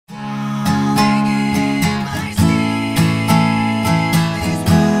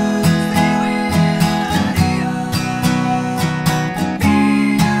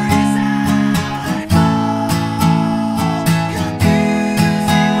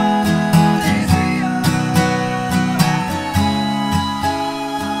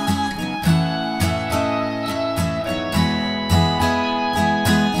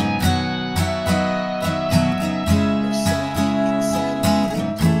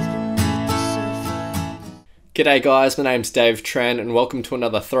G'day guys, my name's Dave Tran and welcome to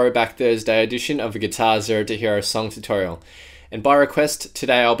another Throwback Thursday edition of a Guitar Zero to Hero song tutorial. And by request,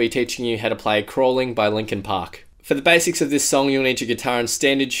 today I'll be teaching you how to play Crawling by Linkin Park. For the basics of this song, you'll need your guitar in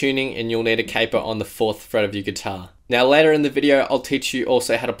standard tuning and you'll need a capo on the 4th fret of your guitar. Now later in the video, I'll teach you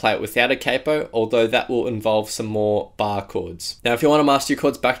also how to play it without a capo, although that will involve some more bar chords. Now if you want to master your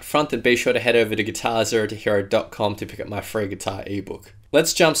chords back to front, then be sure to head over to guitarzerotohero.com to pick up my free guitar ebook.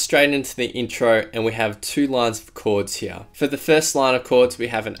 Let's jump straight into the intro, and we have two lines of chords here. For the first line of chords, we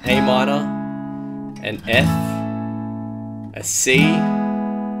have an A minor, an F, a C,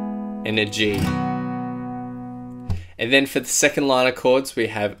 and a G. And then for the second line of chords, we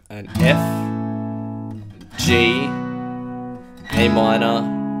have an F, G, A minor,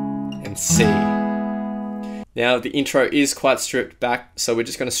 and C. Now the intro is quite stripped back, so we're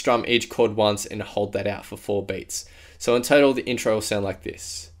just going to strum each chord once and hold that out for 4 beats. So in total, the intro will sound like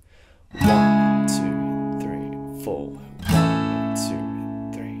this. 1, 2, 3, 4. 1,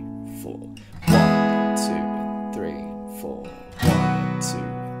 2, 3, 4. 1, 2, 3, 4. 1,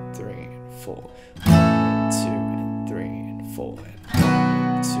 2, 3, 4. 1, 2, 3, 4.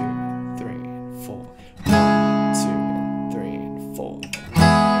 1, 2, 3, 4. 1, 2, 3, 4.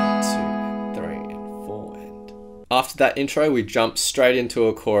 1, 2, 3, 4. And after that intro, we jump straight into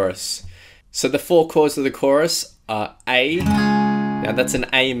a chorus. So the 4 chords of the chorus are A, now that's an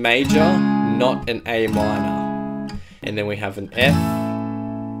A major, not an A minor. And then we have an F,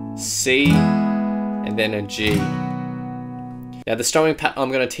 C, and then a G. Now the strumming pattern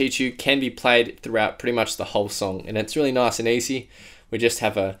I'm going to teach you can be played throughout pretty much the whole song, and it's really nice and easy. We just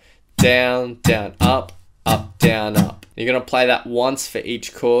have a down, down, up, up, down, up. You're going to play that once for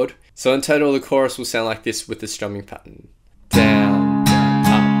each chord. So in total the chorus will sound like this with the strumming pattern. Down.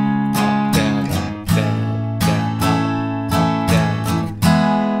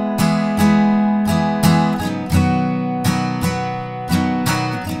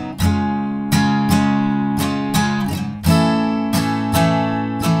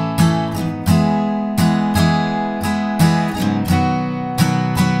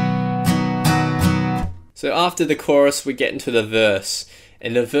 So after the chorus, we get into the verse,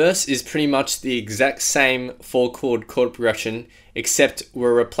 and the verse is pretty much the exact same 4-chord chord progression, except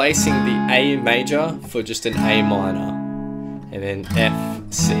we're replacing the A major for just an A minor, and then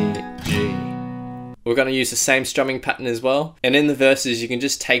F, C, G. We're going to use the same strumming pattern as well, and in the verses you can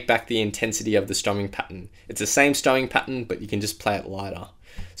just take back the intensity of the strumming pattern. It's the same strumming pattern, but you can just play it lighter.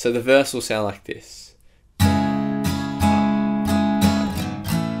 So the verse will sound like this.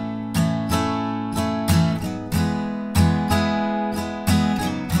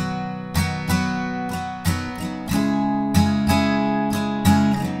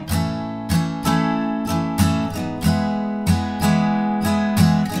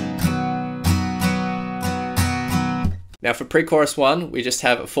 Now for pre-chorus 1, we just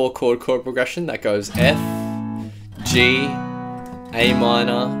have a 4-chord chord progression that goes F, G, A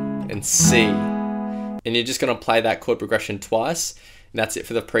minor, and C. And you're just going to play that chord progression twice, and that's it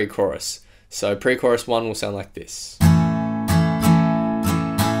for the pre-chorus. So pre-chorus 1 will sound like this.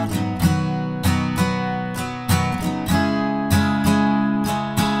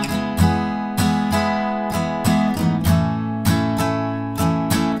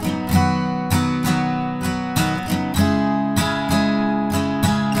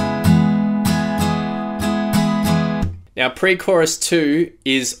 Now pre-chorus 2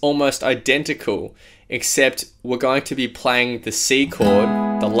 is almost identical, except we're going to be playing the C chord,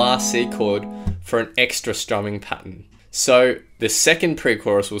 the last C chord, for an extra strumming pattern. So the second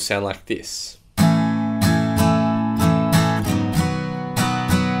pre-chorus will sound like this.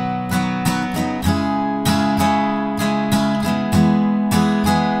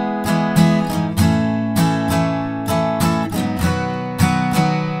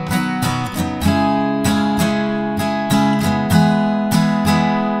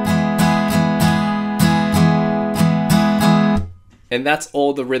 And that's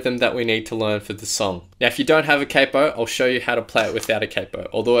all the rhythm that we need to learn for the song. Now if you don't have a capo, I'll show you how to play it without a capo,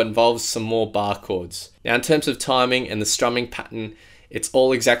 although it involves some more bar chords. Now in terms of timing and the strumming pattern, it's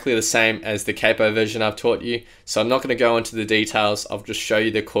all exactly the same as the capo version I've taught you, so I'm not going to go into the details, I'll just show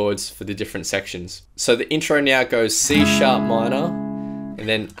you the chords for the different sections. So the intro now goes C sharp minor, and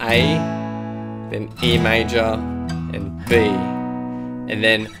then A, then E major, and B, and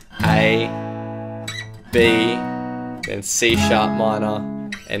then A, B, then C sharp minor,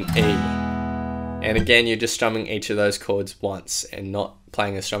 and E. And again, you're just strumming each of those chords once and not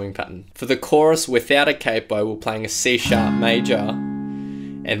playing a strumming pattern. For the chorus without a capo, we're playing a C sharp major,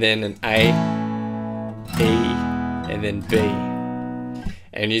 and then an A, E, and then B.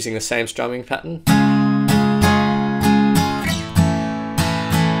 And using the same strumming pattern.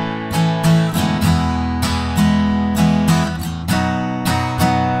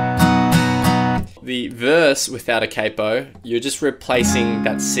 the verse without a capo, you're just replacing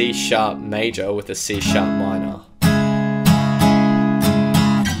that C sharp major with a C sharp minor.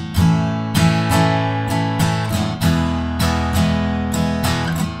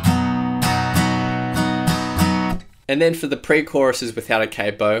 And then for the pre-choruses without a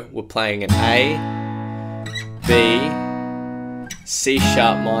capo, we're playing an A, B, C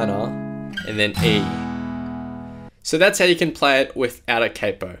sharp minor, and then E. So that's how you can play it without a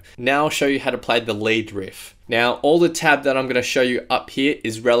capo. Now I'll show you how to play the lead riff. Now all the tab that I'm going to show you up here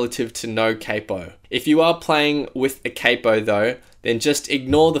is relative to no capo. If you are playing with a capo though, then just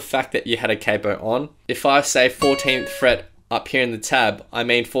ignore the fact that you had a capo on. If I say 14th fret up here in the tab, I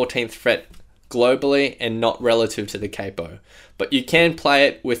mean 14th fret globally and not relative to the capo. But you can play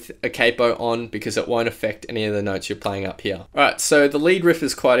it with a capo on because it won't affect any of the notes you're playing up here. Alright, so the lead riff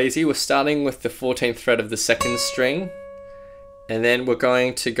is quite easy. We're starting with the 14th fret of the 2nd string, and then we're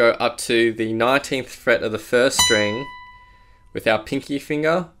going to go up to the 19th fret of the 1st string with our pinky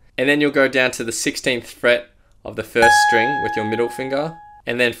finger, and then you'll go down to the 16th fret of the 1st string with your middle finger,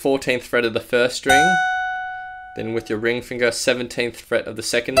 and then 14th fret of the 1st string, then with your ring finger 17th fret of the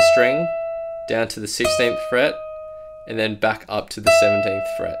 2nd string, down to the 16th fret, and then back up to the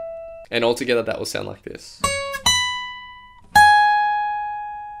 17th fret. And altogether that will sound like this.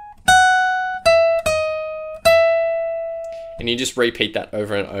 And you just repeat that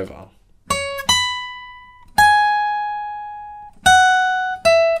over and over.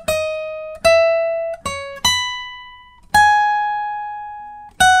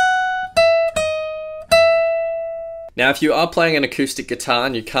 Now if you are playing an acoustic guitar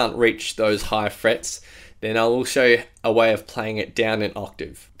and you can't reach those high frets, then I will show you a way of playing it down an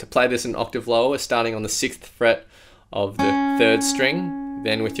octave. To play this an octave lower, we're starting on the 6th fret of the 3rd string.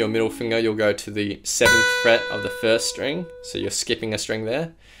 Then with your middle finger you'll go to the 7th fret of the 1st string, so you're skipping a string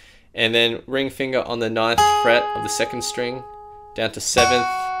there. And then ring finger on the 9th fret of the 2nd string, down to 7th,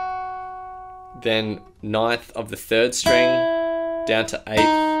 then 9th of the 3rd string, down to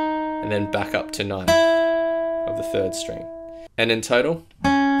 8th, and then back up to 9th of the 3rd string. And in total,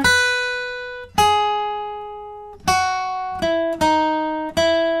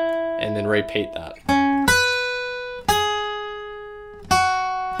 and then repeat that.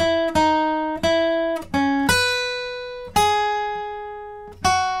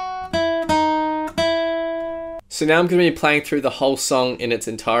 So now I'm going to be playing through the whole song in its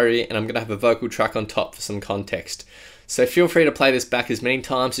entirety, and I'm going to have a vocal track on top for some context. So feel free to play this back as many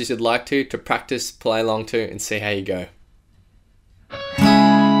times as you'd like to practice, play along to, and see how you go.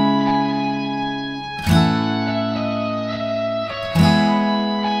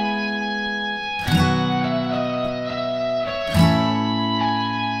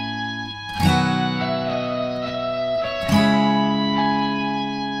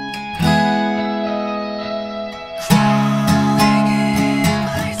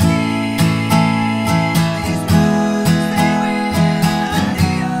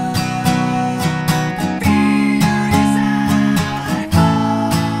 Fear is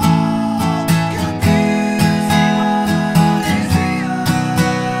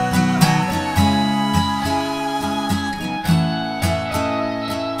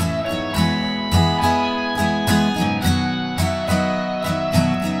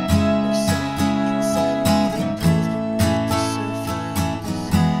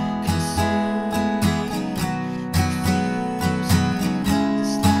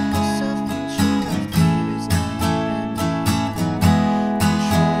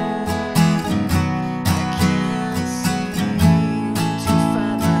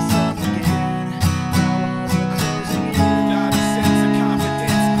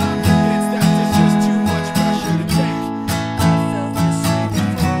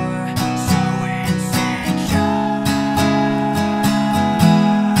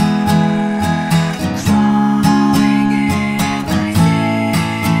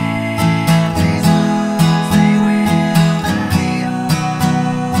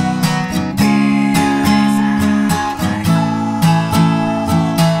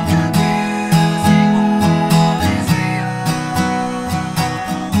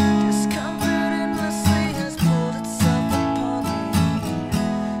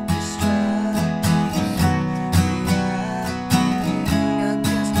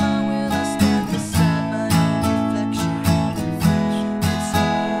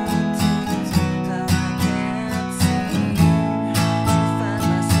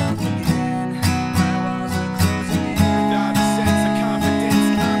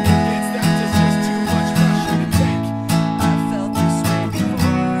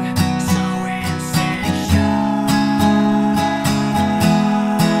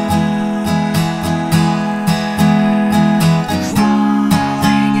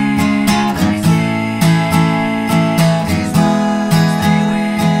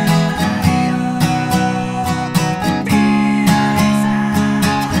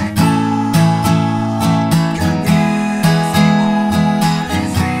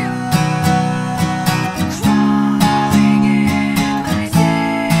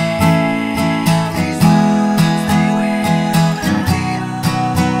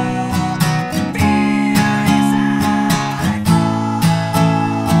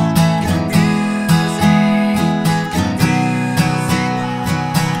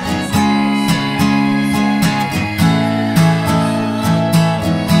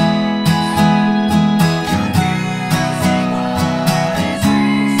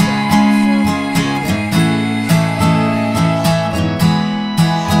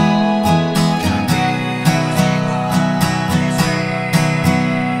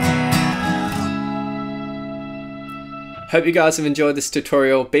Hope you guys have enjoyed this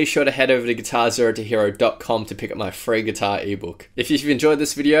tutorial. Be sure to head over to guitarzerotohero.com to pick up my free guitar ebook. If you've enjoyed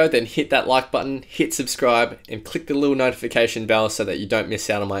this video, then hit that like button, hit subscribe, and click the little notification bell so that you don't miss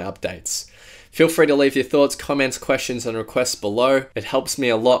out on my updates. Feel free to leave your thoughts, comments, questions, and requests below. It helps me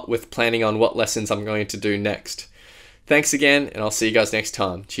a lot with planning on what lessons I'm going to do next. Thanks again, and I'll see you guys next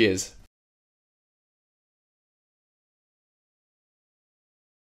time. Cheers.